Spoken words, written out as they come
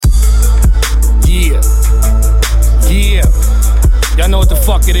know what the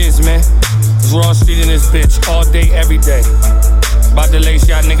fuck it is, man. It's Raw Street in this bitch, all day, every day. About to lace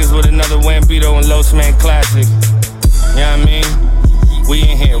y'all niggas with another Wambito and Los Man classic. You know what I mean? We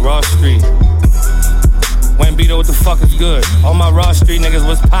in here, Raw Street. Wambito, what the fuck is good? All my Raw Street niggas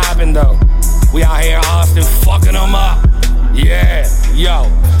was poppin' though. We out here in Austin fucking them up. Yeah,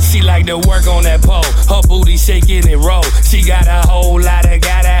 yo, she like to work on that pole. Her booty shaking and roll. She got a whole lot of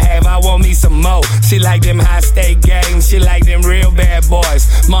gotta have. I want me some more. She like them high state gangs. She like them real bad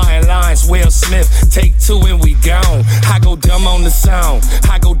boys. Martin Lawrence, Will Smith, take two and we gone. I go dumb on the song.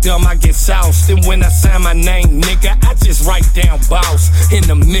 I go dumb, I get sauced. And when I sign my name, nigga, I just write down boss. In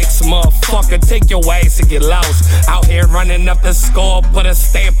the mix, motherfucker, take your ass and get lost. Out here running up the score, put a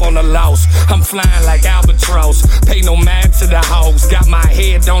stamp on the loss. I'm flying like albatross. Pay no mind to the hoes. Got my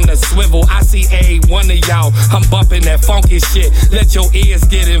head on the swivel. I see one of y'all. I'm bumping that funky shit. Let your ears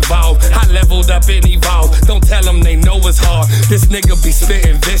get involved. I leveled up and evolved. Don't tell them they know it's hard. This nigga be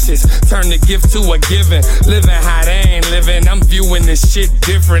spitting vicious. Turn the gift to a given. Living how they ain't living. I'm viewing this shit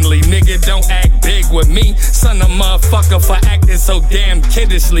differently. Nigga, don't act big with me. Son of motherfucker for acting so damn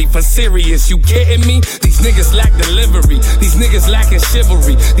kiddishly. For serious, you kidding me? These niggas lack delivery. These niggas lacking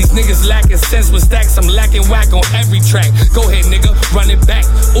chivalry. These niggas lacking sense with stacks. I'm lacking whack on every track. Go ahead, nigga, run it back.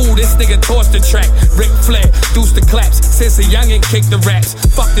 Ooh, this nigga torched the track. Ric Flair, deuce the claps. Since a youngin' kick the raps.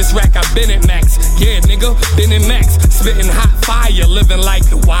 Fuck this rack, I been at max. Yeah, nigga, been in max. Spitting hot fire, living like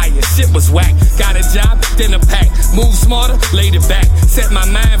the wire. Shit was whack. Got a job, then a pack. Move smarter, laid it back. Set my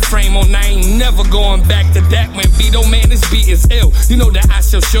mind frame on, I ain't never going back to that. When Vito, man, this beat is ill. You know that I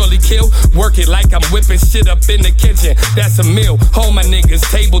shall surely kill. Work it like I'm whipping shit up in the kitchen. That's a meal. Hold my niggas,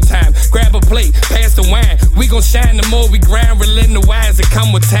 table time. Grab a plate, pass the wine. We gon' shine the more we grind. Relin the wise that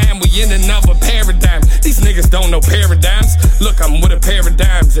come with time. We in another paradigm. These niggas don't know paradigms. Look, I'm with a pair of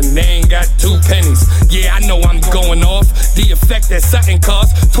dimes and they ain't got 2 pennies. Yeah, I know I'm going off. The effect that something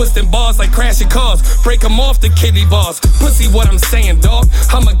cause. Twisting bars like crashing cars. Break them off the kitty bars. Pussy, what I'm saying, dog.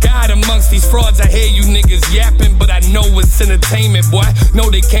 I'm a god amongst these frauds. I hear you niggas yapping, but I know it's entertainment, boy. No,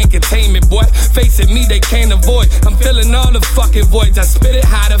 they can't contain me, boy. Facing me, they can't avoid. I'm filling all the fucking voids. I spit it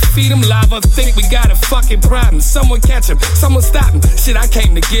how to feed them lava. Think we got a fucking problem. Someone catch him, someone stop him. Shit, I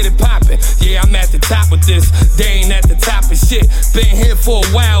came to get it poppin'. Yeah, I'm at the top of this. They ain't at the top of shit. Been here for a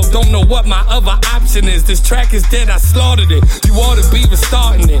while, don't know what my other option is. This track is dead, I slaughtered it. You ought to be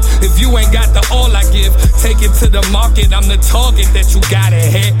restarting it. If you ain't got the all I give, take it to the market. I'm the target that you gotta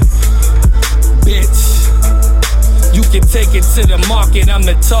hit, bitch. You can take it to the market, I'm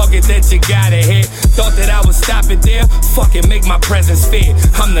the target that you gotta hit. Thought that I would stop it there? Fuck it, make my presence fear.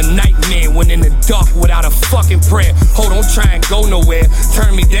 I'm the nightmare when in the dark without a fucking prayer. Hold on, try and go nowhere.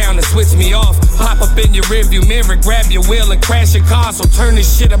 Turn me down and switch me off. Pop up in your rearview mirror, grab your wheel and crash your car. So turn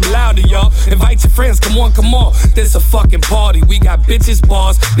this shit up louder, y'all. Invite your friends, come on, come on. This a fucking party. We got bitches,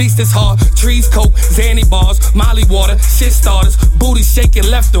 bars, beast is hard, trees, coke, Zanny bars, Molly water, shit starters, booty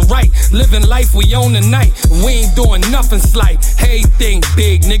shaking left to right. Living life, we own the night. We ain't doing nothing slight. Hey, thing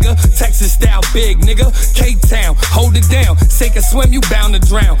big, nigga. Texas style big, nigga. K-Town, hold it down. Sink or swim, you bound to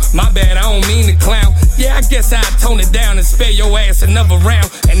drown. My bad, I don't mean to clown. Yeah, I guess I'll tone it down and spare your ass another round.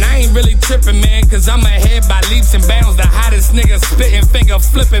 And I ain't really tripping, man, cause I'm ahead by leaps and bounds. The hottest nigga spitting, finger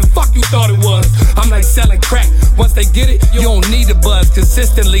flipping. Fuck you thought it was. I'm like selling crack. Once they get it, you don't need a buzz.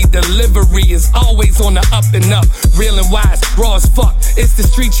 Consistently, delivery is always on the up and up. Real and wise, raw as fuck. It's the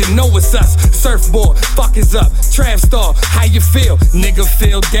street, you know it's us. Surfboard, fuck is up. Trap star, how you feel? Nigga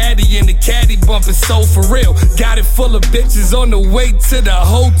feel daddy in the caddy bumping so for real. Got it full of bitches on the way to the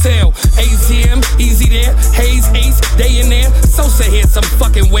hotel. ATM, easy there. Haze, Ace, they in there. Sosa here, some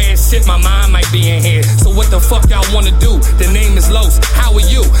fucking weird shit. My mind might be in here. So what the fuck y'all wanna do? The name is Los. How are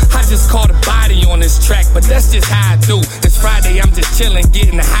you? I just caught a body on this track, but that's just how I do. It's Friday, I'm just chilling,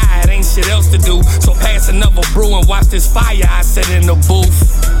 getting high. It ain't shit else to do. So pass another brew and watch this fire I set in the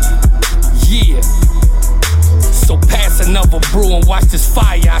booth. Yeah. So pass another brew and watch this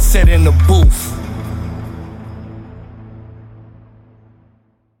fire I set in the booth.